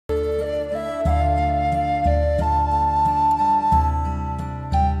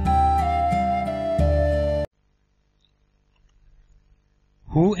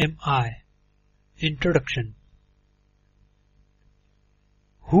Who am I? Introduction.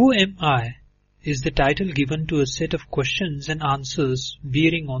 Who am I is the title given to a set of questions and answers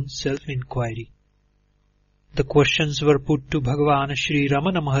bearing on self-enquiry. The questions were put to Bhagavan Sri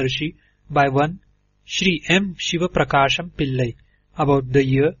Ramana Maharshi by one Sri M. Sivaprakasam Pillai about the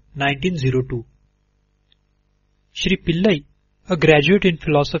year 1902. Sri Pillai, a graduate in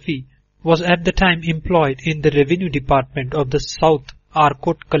philosophy, was at the time employed in the revenue department of the South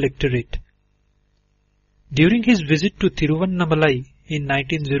Arcot Collectorate. During his visit to Tiruvannamalai in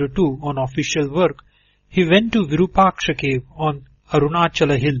 1902 on official work, he went to Virupaksha Cave on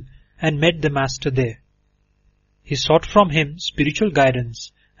Arunachala Hill and met the master there. He sought from him spiritual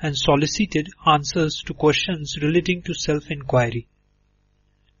guidance and solicited answers to questions relating to self-enquiry.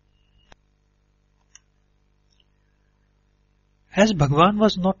 As Bhagavan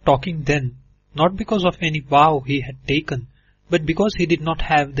was not talking then, not because of any vow he had taken, but because he did not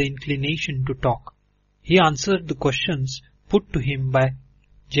have the inclination to talk, he answered the questions put to him by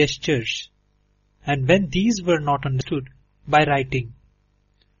gestures, and when these were not understood, by writing.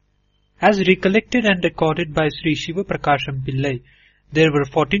 As recollected and recorded by Sri Sivaprakasam Pillai, there were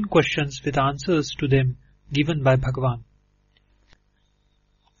 14 questions with answers to them given by Bhagavan.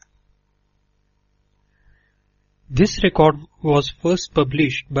 This record was first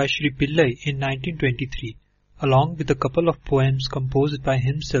published by Sri Pillai in 1923, along with a couple of poems composed by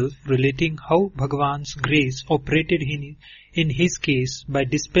himself relating how Bhagavan's grace operated in his case by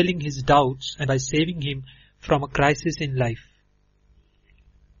dispelling his doubts and by saving him from a crisis in life.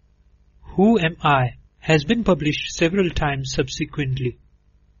 Who Am I has been published several times subsequently.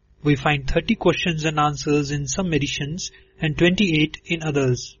 We find 30 questions and answers in some editions and 28 in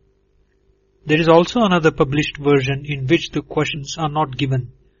others. There is also another published version in which the questions are not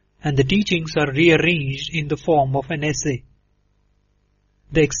given, and the teachings are rearranged in the form of an essay.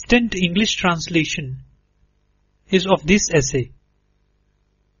 The extant English translation is of this essay.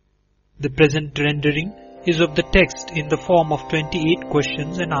 The present rendering is of the text in the form of 28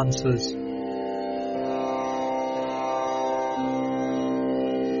 questions and answers.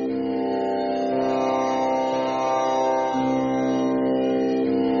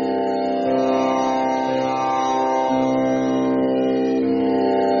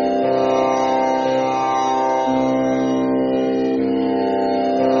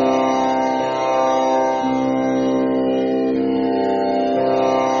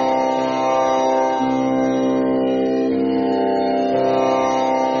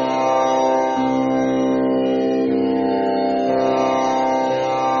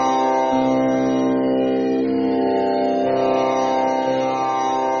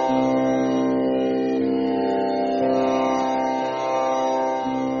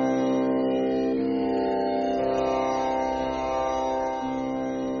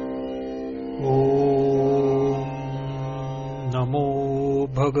 Namo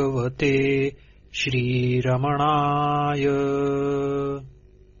Bhagavate Sri Ramanaya.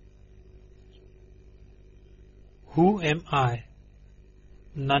 Who am I?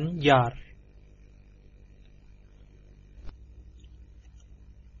 None yar.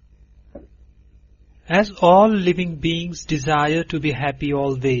 As all living beings desire to be happy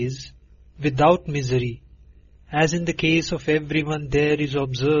always, without misery, as in the case of everyone there is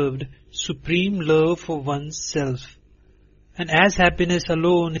observed supreme love for one's self, and as happiness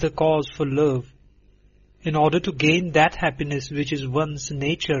alone is the cause for love, in order to gain that happiness which is one's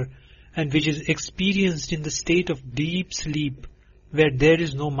nature and which is experienced in the state of deep sleep where there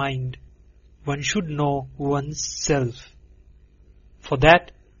is no mind, one should know one's self. For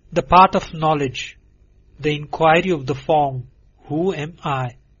that, the path of knowledge, the inquiry of the form, who am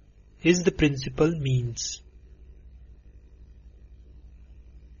I, is the principal means.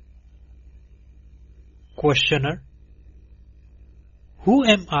 Questioner. Who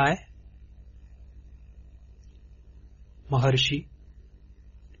am I? Maharshi.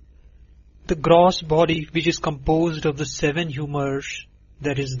 The gross body which is composed of the 7 humors,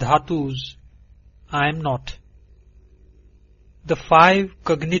 that is dhatus, I am not. The 5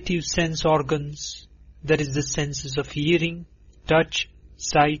 cognitive sense organs, that is the senses of hearing, touch,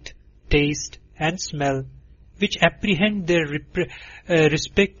 sight, taste and smell, which apprehend their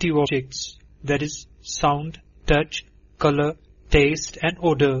respective objects, that is sound, touch, color, taste and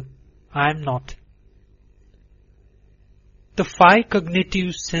odor, I am not. The 5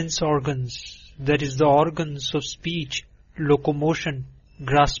 cognitive sense organs, that is the organs of speech, locomotion,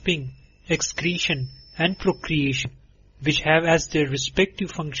 grasping, excretion and procreation, which have as their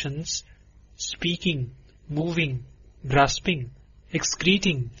respective functions speaking, moving, grasping,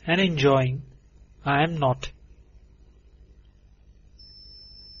 excreting and enjoying, I am not.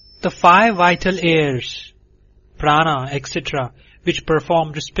 The 5 vital airs, prana, etc., which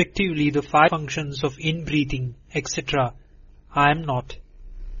perform respectively the 5 functions of in-breathing, etc., I am not.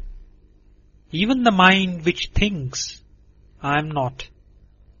 Even the mind which thinks, I am not.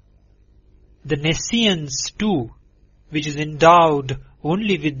 The nescience too, which is endowed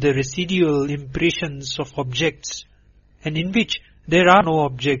only with the residual impressions of objects, and in which there are no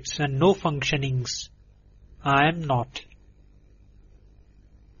objects and no functionings, I am not.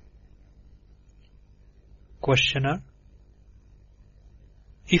 Questioner: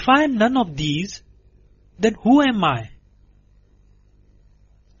 if I am none of these, then who am I?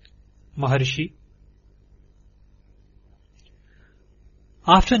 Maharshi: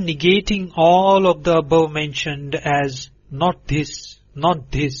 after negating all of the above mentioned as not this,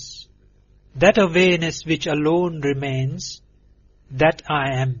 that awareness which alone remains, that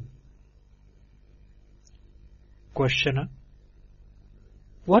I am. Questioner: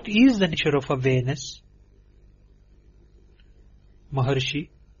 what is the nature of awareness? Maharshi: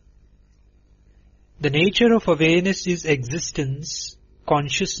 the nature of awareness is existence,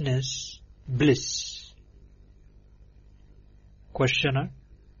 consciousness, bliss. Questioner: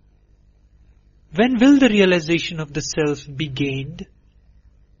 when will the realization of the self be gained?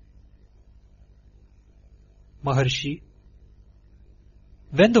 Maharshi: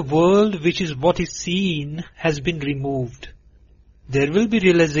 when the world which is what is seen has been removed, there will be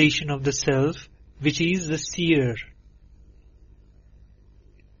realization of the self which is the seer.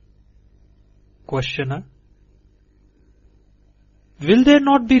 Questioner: will there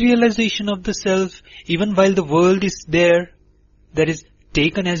not be realization of the self even while the world is there, that is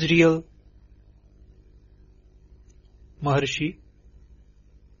taken as real? Maharshi: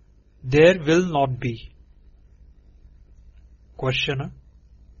 there will not be. Questioner: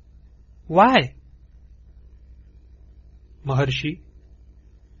 why? Maharshi: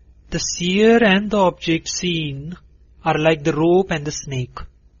 the seer and the object seen are like the rope and the snake.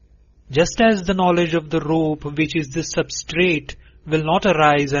 Just as the knowledge of the rope, which is the substrate, will not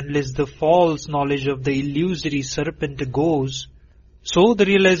arise unless the false knowledge of the illusory serpent goes, so the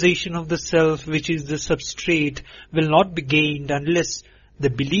realization of the self, which is the substrate, will not be gained unless the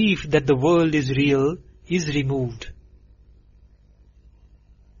belief that the world is real is removed.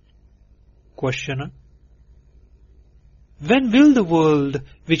 Questioner: when will the world,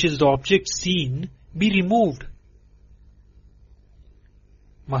 which is the object seen, be removed?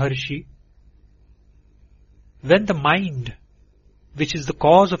 Maharshi: when the mind, which is the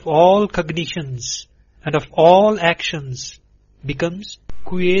cause of all cognitions and of all actions, becomes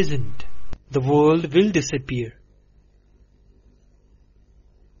quiescent, the world will disappear.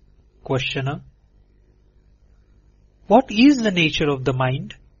 Questioner: what is the nature of the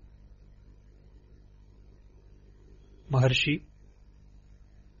mind? Maharshi: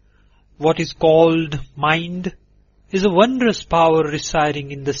 what is called mind is a wondrous power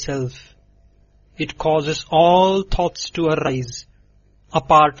residing in the self. It causes all thoughts to arise.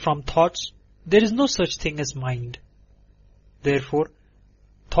 Apart from thoughts, there is no such thing as mind. Therefore,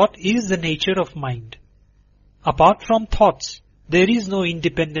 thought is the nature of mind. Apart from thoughts, there is no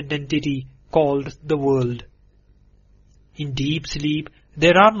independent entity called the world. In deep sleep,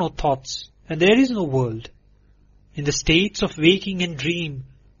 there are no thoughts and there is no world. In the states of waking and dream,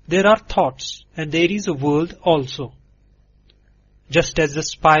 there are thoughts and there is a world also. Just as the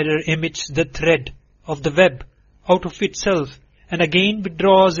spider emits the thread of the web out of itself and again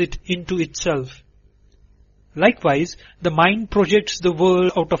withdraws it into itself, likewise the mind projects the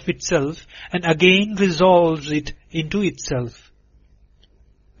world out of itself and again resolves it into itself.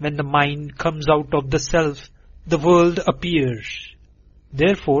 When the mind comes out of the self, the world appears.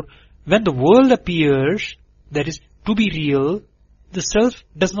 Therefore, when the world appears, that is, to be real, the self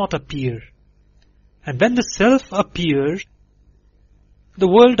does not appear. And when the self appears, the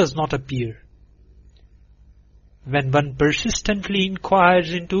world does not appear. When one persistently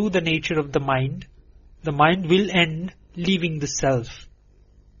inquires into the nature of the mind will end leaving the self.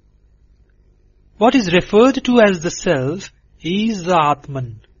 What is referred to as the self is the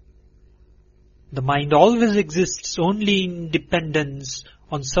Atman. The mind always exists only in dependence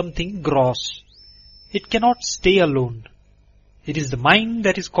on something gross. It cannot stay alone. It is the mind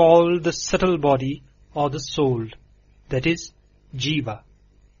that is called the subtle body or the soul, that is, Jiva.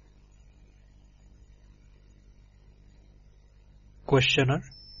 Questioner: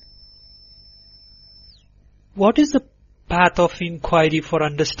 what is the path of inquiry for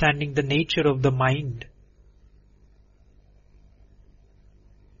understanding the nature of the mind?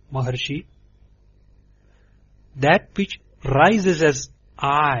 Maharshi: that which rises as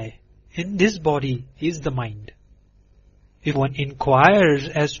I in this body is the mind. If one inquires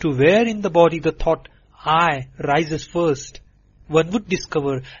as to where in the body the thought I rises first, one would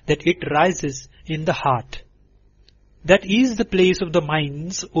discover that it rises in the heart. That is the place of the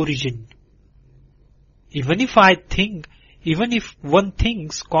mind's origin. Even if one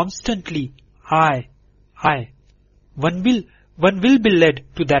thinks constantly, I, one will be led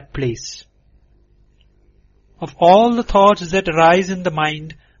to that place. Of all the thoughts that arise in the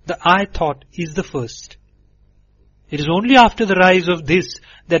mind, the I thought is the first. It is only after the rise of this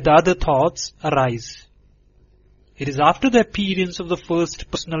that the other thoughts arise. It is after the appearance of the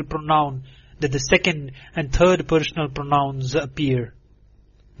first personal pronoun that the second and third personal pronouns appear.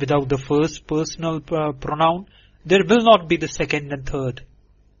 Without the first personal pronoun, there will not be the second and third.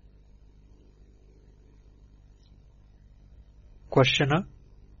 Questioner: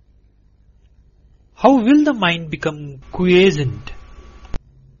 how will the mind become quiescent?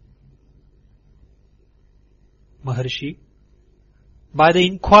 Maharshi: by the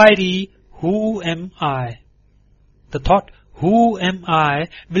inquiry, who am I? The thought, who am I,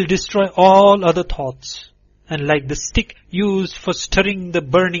 will destroy all other thoughts. And like the stick used for stirring the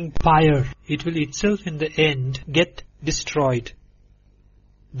burning fire, it will itself in the end get destroyed.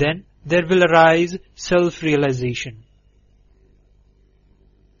 Then there will arise self-realization.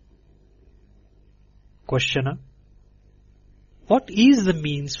 Questioner: what is the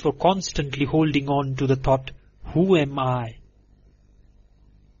means for constantly holding on to the thought, who am I?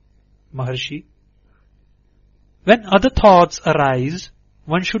 Maharshi: when other thoughts arise,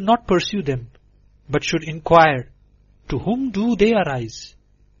 one should not pursue them, but should inquire, to whom do they arise?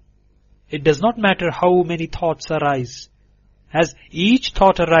 It does not matter how many thoughts arise. As each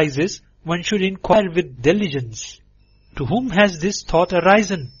thought arises, one should inquire with diligence, to whom has this thought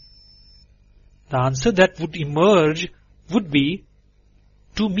arisen? The answer that would emerge would be,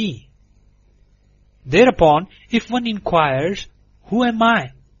 to me. Thereupon, if one inquires, who am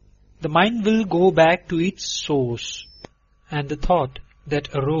I? The mind will go back to its source, and the thought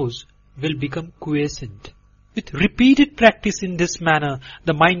that arose will become quiescent. With repeated practice in this manner,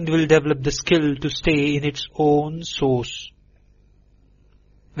 the mind will develop the skill to stay in its own source.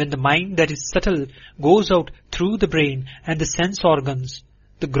 When the mind that is subtle goes out through the brain and the sense organs,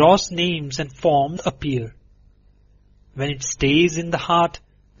 the gross names and forms appear. When it stays in the heart,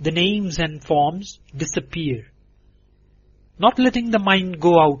 the names and forms disappear. Not letting the mind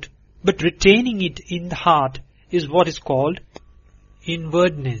go out, but retaining it in the heart is what is called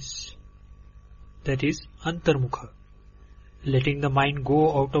inwardness. That is antarmukha. Letting the mind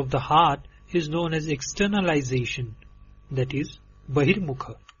go out of the heart is known as externalization. That is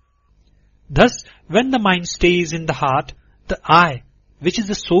bahirmukha. Thus, when the mind stays in the heart, the I, which is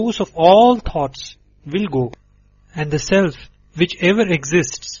the source of all thoughts, will go, and the self, which ever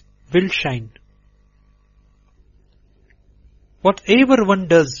exists, will shine. Whatever one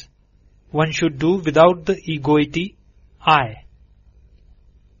does, one should do without the egoity, I.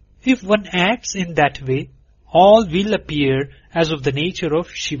 If one acts in that way, all will appear as of the nature of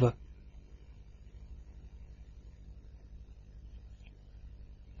Shiva.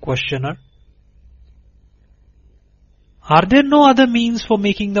 Questioner: are there no other means for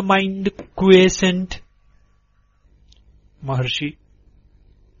making the mind quiescent? Maharshi: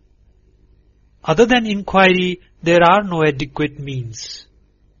 other than inquiry, there are no adequate means.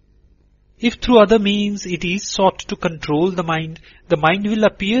 If through other means it is sought to control the mind will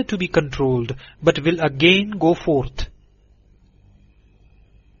appear to be controlled, but will again go forth.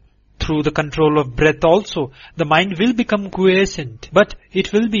 Through the control of breath also, the mind will become quiescent, but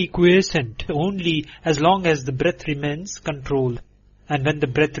it will be quiescent only as long as the breath remains controlled. And when the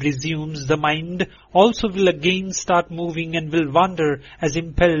breath resumes, the mind also will again start moving and will wander as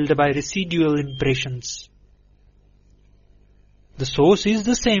impelled by residual impressions. The source is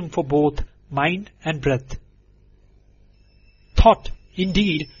the same for both mind and breath. Thought,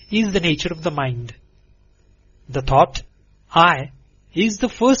 indeed, is the nature of the mind. The thought, I, is the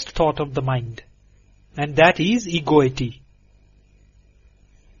first thought of the mind, and that is egoity.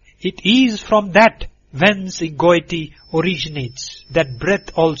 It is from that whence egoity originates, that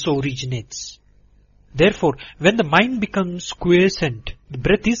breath also originates. Therefore, when the mind becomes quiescent, the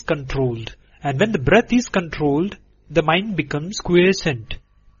breath is controlled, and when the breath is controlled, the mind becomes quiescent.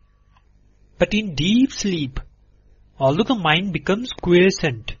 But in deep sleep, although the mind becomes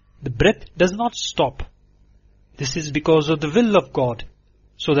quiescent, the breath does not stop. This is because of the will of God,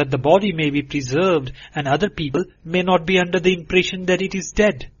 so that the body may be preserved and other people may not be under the impression that it is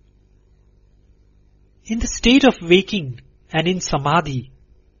dead. In the state of waking and in samadhi,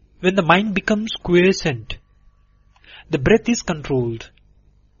 when the mind becomes quiescent, the breath is controlled.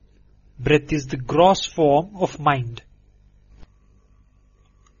 Breath is the gross form of mind.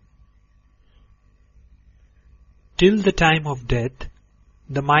 till the time of death,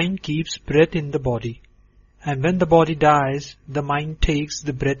 the mind keeps breath in the body, and when the body dies, the mind takes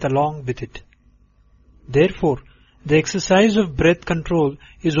the breath along with it. Therefore, the exercise of breath control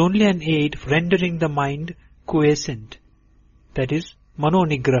is only an aid for rendering the mind quiescent, that is,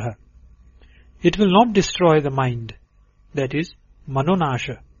 manonigraha. It will not destroy the mind, that is,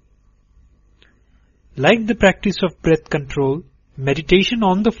 manonasha. Like the practice of breath control, meditation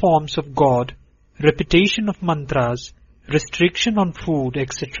on the forms of God, repetition of mantras, restriction on food,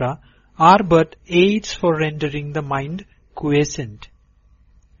 etc. are but aids for rendering the mind quiescent.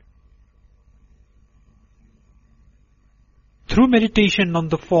 Through meditation on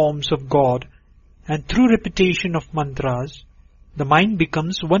the forms of God and through repetition of mantras, the mind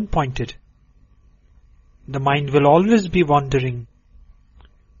becomes one-pointed. The mind will always be wandering.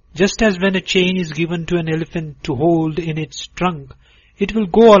 Just as when a chain is given to an elephant to hold in its trunk, it will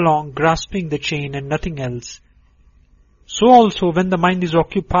go along grasping the chain and nothing else. So also when the mind is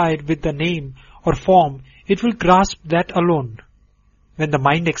occupied with the name or form, it will grasp that alone. When the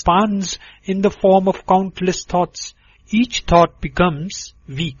mind expands in the form of countless thoughts, each thought becomes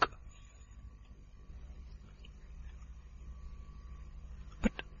weak.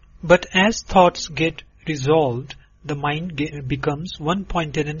 But as thoughts get resolved, the mind becomes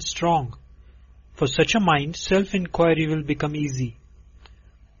one-pointed and strong. For such a mind, self-enquiry will become easy.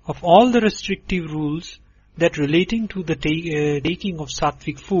 Of all the restrictive rules that relating to the taking of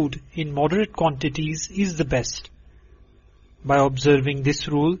sattvic food in moderate quantities is the best. By observing this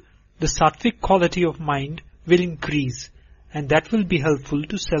rule, the sattvic quality of mind will increase, and that will be helpful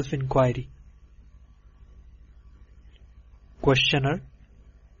to self-enquiry. Questioner: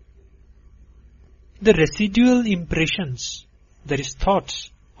 the residual impressions, that is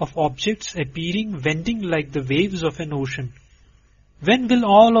thoughts, of objects appearing wending like the waves of an ocean, when will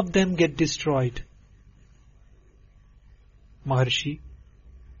all of them get destroyed? Maharshi: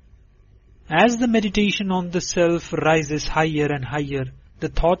 as the meditation on the self rises higher and higher, the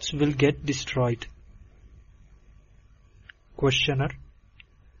thoughts will get destroyed. Questioner: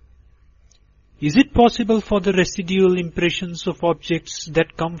 is it possible for the residual impressions of objects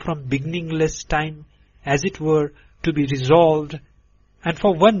that come from beginningless time, as it were, to be resolved, and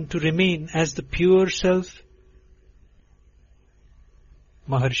for one to remain as the pure self?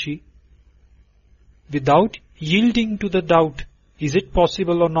 Maharshi: without yielding to the doubt, is it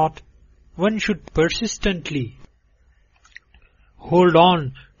possible or not, one should persistently hold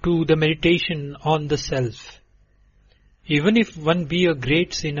on to the meditation on the self. Even if one be a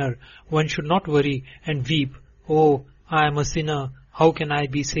great sinner, one should not worry and weep, "Oh, I am a sinner, how can I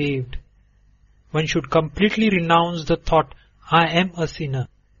be saved?" One should completely renounce the thought, "I am a sinner,"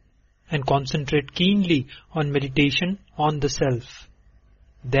 and concentrate keenly on meditation on the self.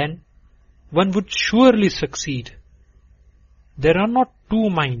 Then one would surely succeed. There are not two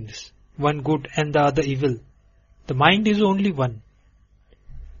minds, one good and the other evil. The mind is only one.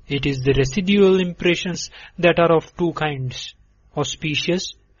 It is the residual impressions that are of two kinds,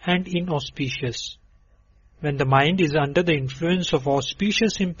 auspicious and inauspicious. When the mind is under the influence of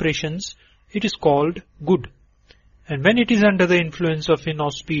auspicious impressions, it is called good. And when it is under the influence of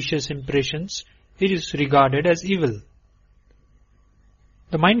inauspicious impressions, it is regarded as evil.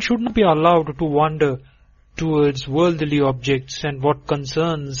 The mind should not be allowed to wander towards worldly objects and what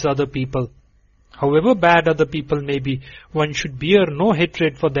concerns other people. However bad other people may be, one should bear no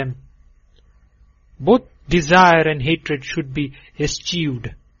hatred for them. Both desire and hatred should be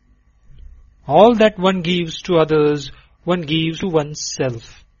eschewed. All that one gives to others, one gives to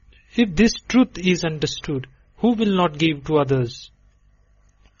oneself. If this truth is understood, who will not give to others?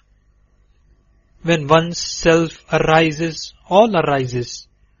 When one's self arises, all arises.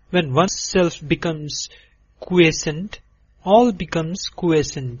 When one's self becomes quiescent, all becomes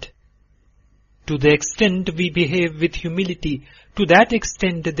quiescent. To the extent we behave with humility, to that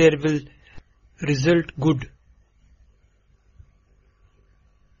extent there will result good.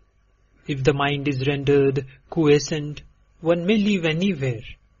 If the mind is rendered quiescent, one may live anywhere.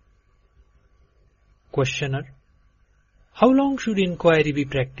 Questioner: how long should inquiry be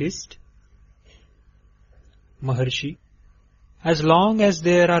practiced? Maharshi: as long as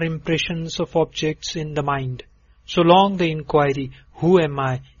there are impressions of objects in the mind, so long the inquiry, "Who am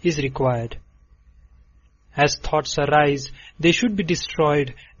I?" is required. As thoughts arise, they should be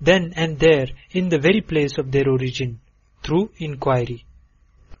destroyed then and there in the very place of their origin, through inquiry.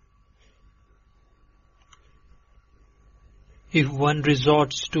 If one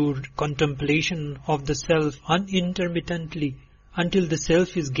resorts to contemplation of the self unintermittently until the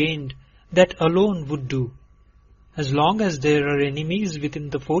self is gained, that alone would do. As long as there are enemies within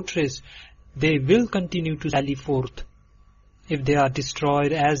the fortress, they will continue to sally forth. If they are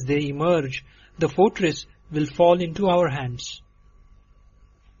destroyed as they emerge, the fortress will fall into our hands.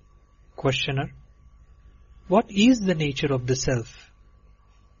 Questioner: what is the nature of the self?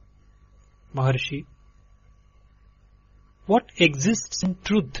 Maharshi: what exists in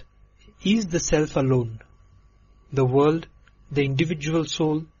truth is the self alone. The world, the individual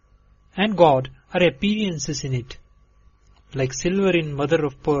soul, and God are appearances in it. Like silver in mother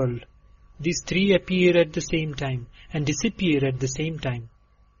of pearl, these three appear at the same time and disappear at the same time.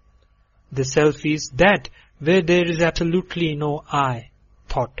 The self is that where there is absolutely no I,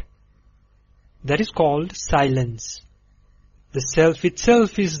 thought. That is called silence. The self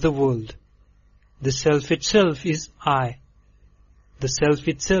itself is the world. The self itself is I. The self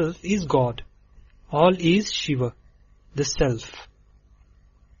itself is God. All is Shiva, the self.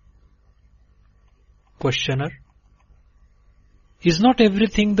 Questioner: is not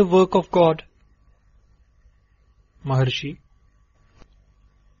everything the work of God? Maharshi: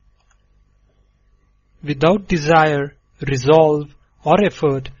 without desire, resolve, or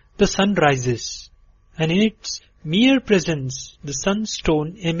effort, the sun rises, and in its mere presence the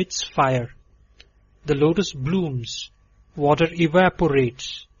sunstone emits fire. The lotus blooms, water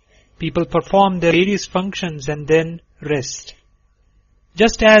evaporates, people perform their various functions and then rest.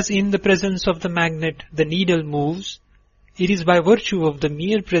 Just as in the presence of the magnet the needle moves, it is by virtue of the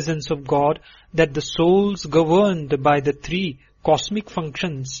mere presence of God that the souls governed by the three cosmic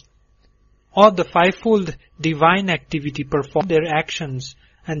functions or the fivefold divine activity perform their actions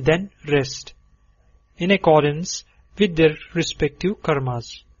and then rest, in accordance with their respective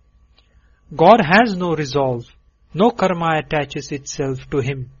karmas. God has no resolve, no karma attaches itself to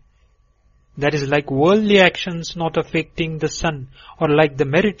Him. That is like worldly actions not affecting the sun, or like the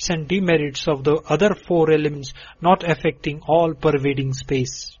merits and demerits of the other four elements not affecting all pervading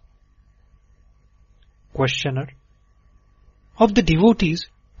space. Questioner: of the devotees,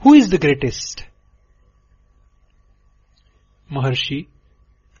 who is the greatest? Maharshi: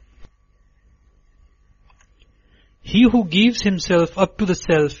 he who gives himself up to the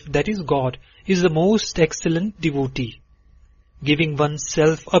self, that is God, is the most excellent devotee. Giving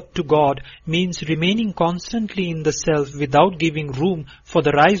oneself up to God means remaining constantly in the self without giving room for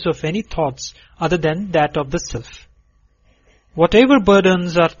the rise of any thoughts other than that of the self. Whatever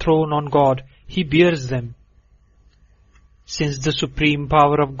burdens are thrown on God, He bears them. Since the supreme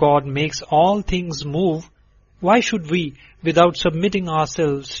power of God makes all things move, why should we, without submitting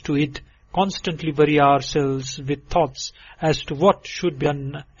ourselves to it, constantly worry ourselves with thoughts as to what should be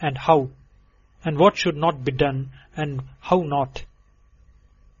done and how, and what should not be done and how not?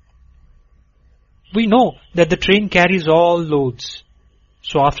 We know that the train carries all loads.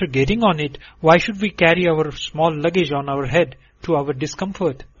 So after getting on it, why should we carry our small luggage on our head to our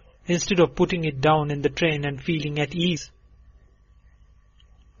discomfort, instead of putting it down in the train and feeling at ease?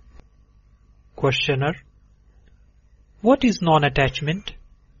 Questioner: what is non-attachment?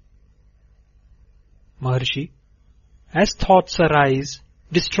 Maharshi: as thoughts arise,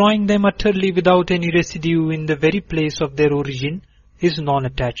 destroying them utterly without any residue in the very place of their origin is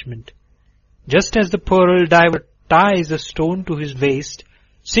non-attachment. Just as the pearl diver ties a stone to his waist,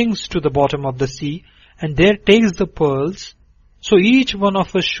 sinks to the bottom of the sea, and there takes the pearls, so each one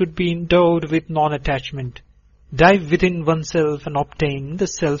of us should be endowed with non-attachment, dive within oneself and obtain the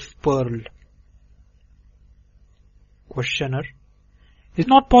self-pearl. Questioner: is it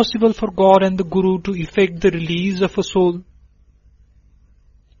not possible for God and the Guru to effect the release of a soul?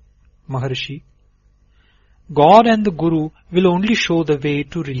 Maharshi: God and the Guru will only show the way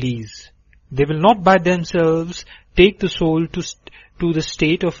to release. They will not by themselves take the soul to the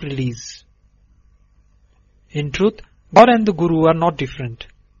state of release. In truth, God and the Guru are not different.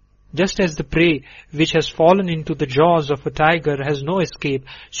 Just as the prey which has fallen into the jaws of a tiger has no escape,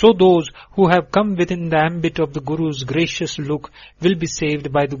 so those who have come within the ambit of the Guru's gracious look will be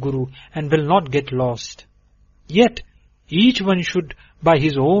saved by the Guru and will not get lost. Yet, each one should by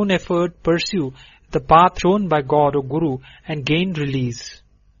his own effort pursue the path shown by God or Guru and gain release.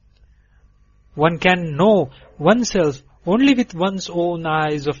 One can know oneself only with one's own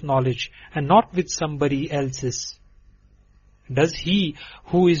eyes of knowledge and not with somebody else's. Does he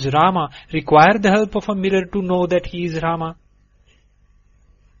who is Rama require the help of a mirror to know that he is Rama?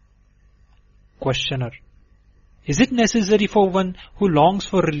 Questioner: is it necessary for one who longs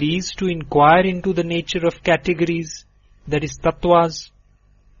for release to inquire into the nature of categories, that is tattvas?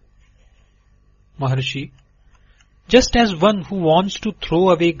 Maharshi: just as one who wants to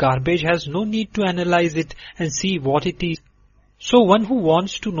throw away garbage has no need to analyze it and see what it is, so one who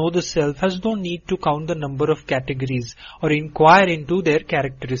wants to know the self has no need to count the number of categories or inquire into their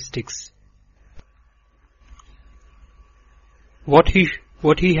characteristics. What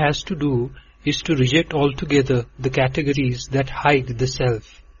he has to do is to reject altogether the categories that hide the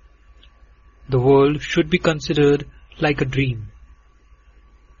self. The world should be considered like a dream.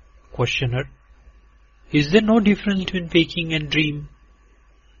 Questioner: is there no difference between waking and dream?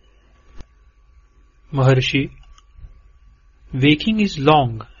 Maharshi: waking is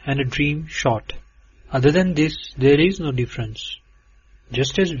long and a dream short. Other than this, there is no difference.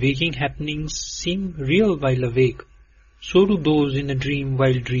 Just as waking happenings seem real while awake, so do those in a dream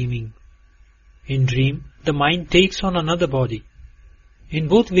while dreaming. In dream, the mind takes on another body. In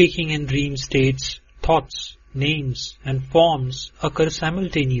both waking and dream states, thoughts, names, and forms occur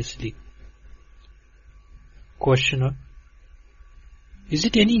simultaneously. Questioner: is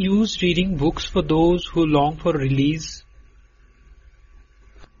it any use reading books for those who long for release?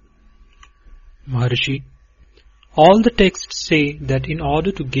 Maharshi: all the texts say that in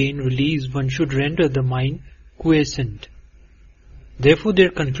order to gain release one should render the mind quiescent. Therefore their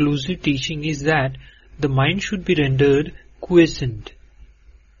conclusive teaching is that the mind should be rendered quiescent.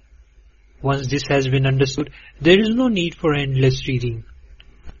 Once this has been understood, there is no need for endless reading.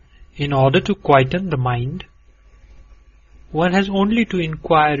 In order to quieten the mind, one has only to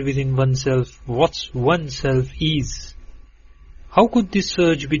inquire within oneself what oneself is. How could this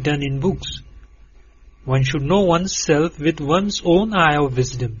search be done in books? One should know oneself with one's own eye of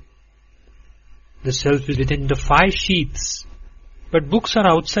wisdom. The self is within the 5 sheaths, but books are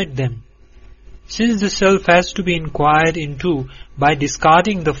outside them. Since the self has to be inquired into by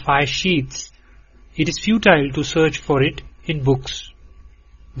discarding the 5 sheaths, it is futile to search for it in books.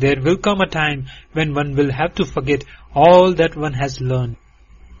 There will come a time when one will have to forget all that one has learned.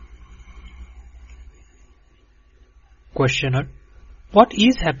 Questioner: what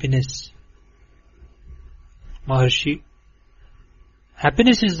is happiness? Maharshi: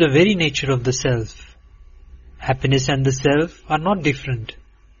 happiness is the very nature of the self. Happiness and the self are not different.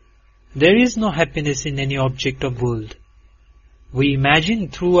 There is no happiness in any object of world. We imagine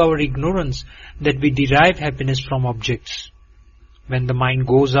through our ignorance that we derive happiness from objects. When the mind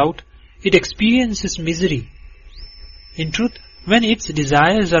goes out, it experiences misery. In truth, when its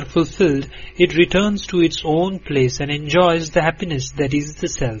desires are fulfilled, it returns to its own place and enjoys the happiness that is the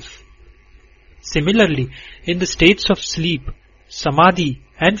self. Similarly, in the states of sleep, samadhi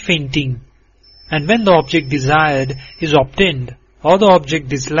and fainting, and when the object desired is obtained or the object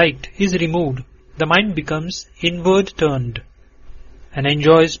disliked is removed, the mind becomes inward turned and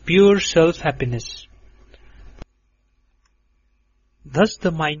enjoys pure self-happiness. Thus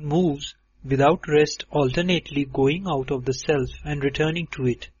the mind moves without rest, alternately going out of the self and returning to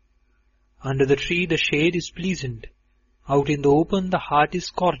it. Under the tree the shade is pleasant. Out in the open the heart is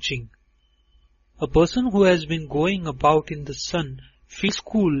scorching. A person who has been going about in the sun feels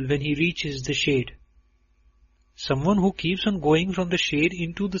cool when he reaches the shade. Someone who keeps on going from the shade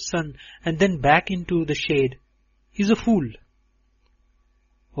into the sun and then back into the shade is a fool.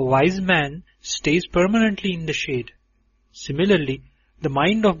 A wise man stays permanently in the shade. Similarly, the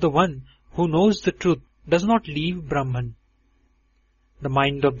mind of the one who knows the truth does not leave Brahman. The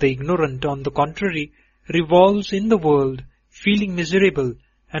mind of the ignorant, on the contrary, revolves in the world, feeling miserable,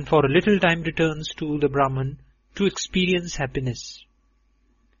 and for a little time returns to the Brahman to experience happiness.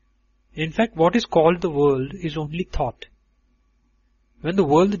 In fact, what is called the world is only thought. When the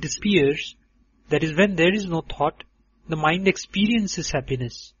world disappears, that is when there is no thought, the mind experiences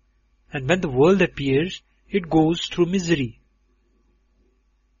happiness, and when the world appears, it goes through misery.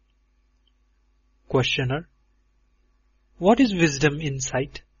 Questioner: what is wisdom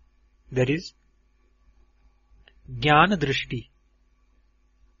insight? That is, Jnana Drishti.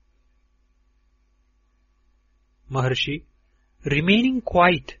 Maharshi: remaining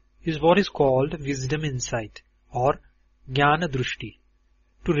quiet is what is called wisdom insight or Jnana Drishti.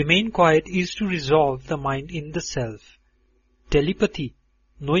 To remain quiet is to resolve the mind in the self. Telepathy,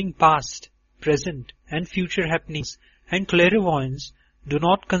 knowing past, present and future happenings, and clairvoyance do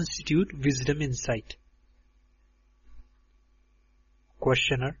not constitute wisdom insight.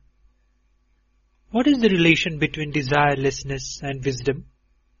 Questioner: what is the relation between desirelessness and wisdom?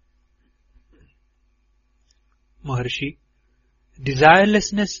 Maharshi: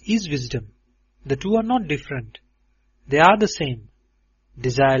 desirelessness is wisdom. The two are not different. They are the same.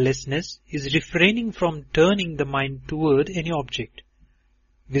 Desirelessness is refraining from turning the mind toward any object.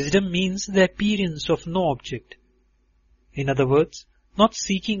 Wisdom means the appearance of no object. In other words, not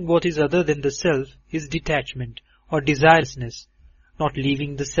seeking what is other than the self is detachment or desirelessness. Not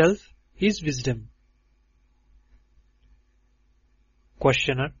leaving the self is wisdom.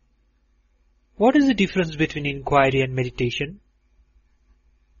 Questioner: what is the difference between inquiry and meditation?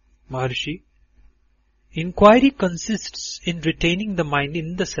 Maharshi: Inquiry consists in retaining the mind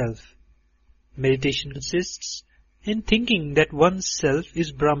in the self. Meditation consists in thinking that one's self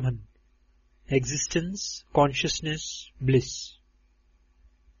is Brahman, existence, consciousness, bliss.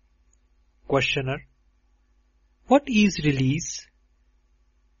 Questioner: what is release?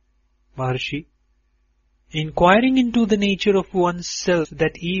 Maharshi: inquiring into the nature of one's self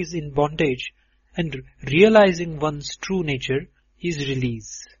that is in bondage and realizing one's true nature is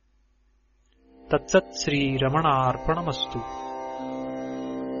release. Tatsat Sri Ramana Arpanamastu.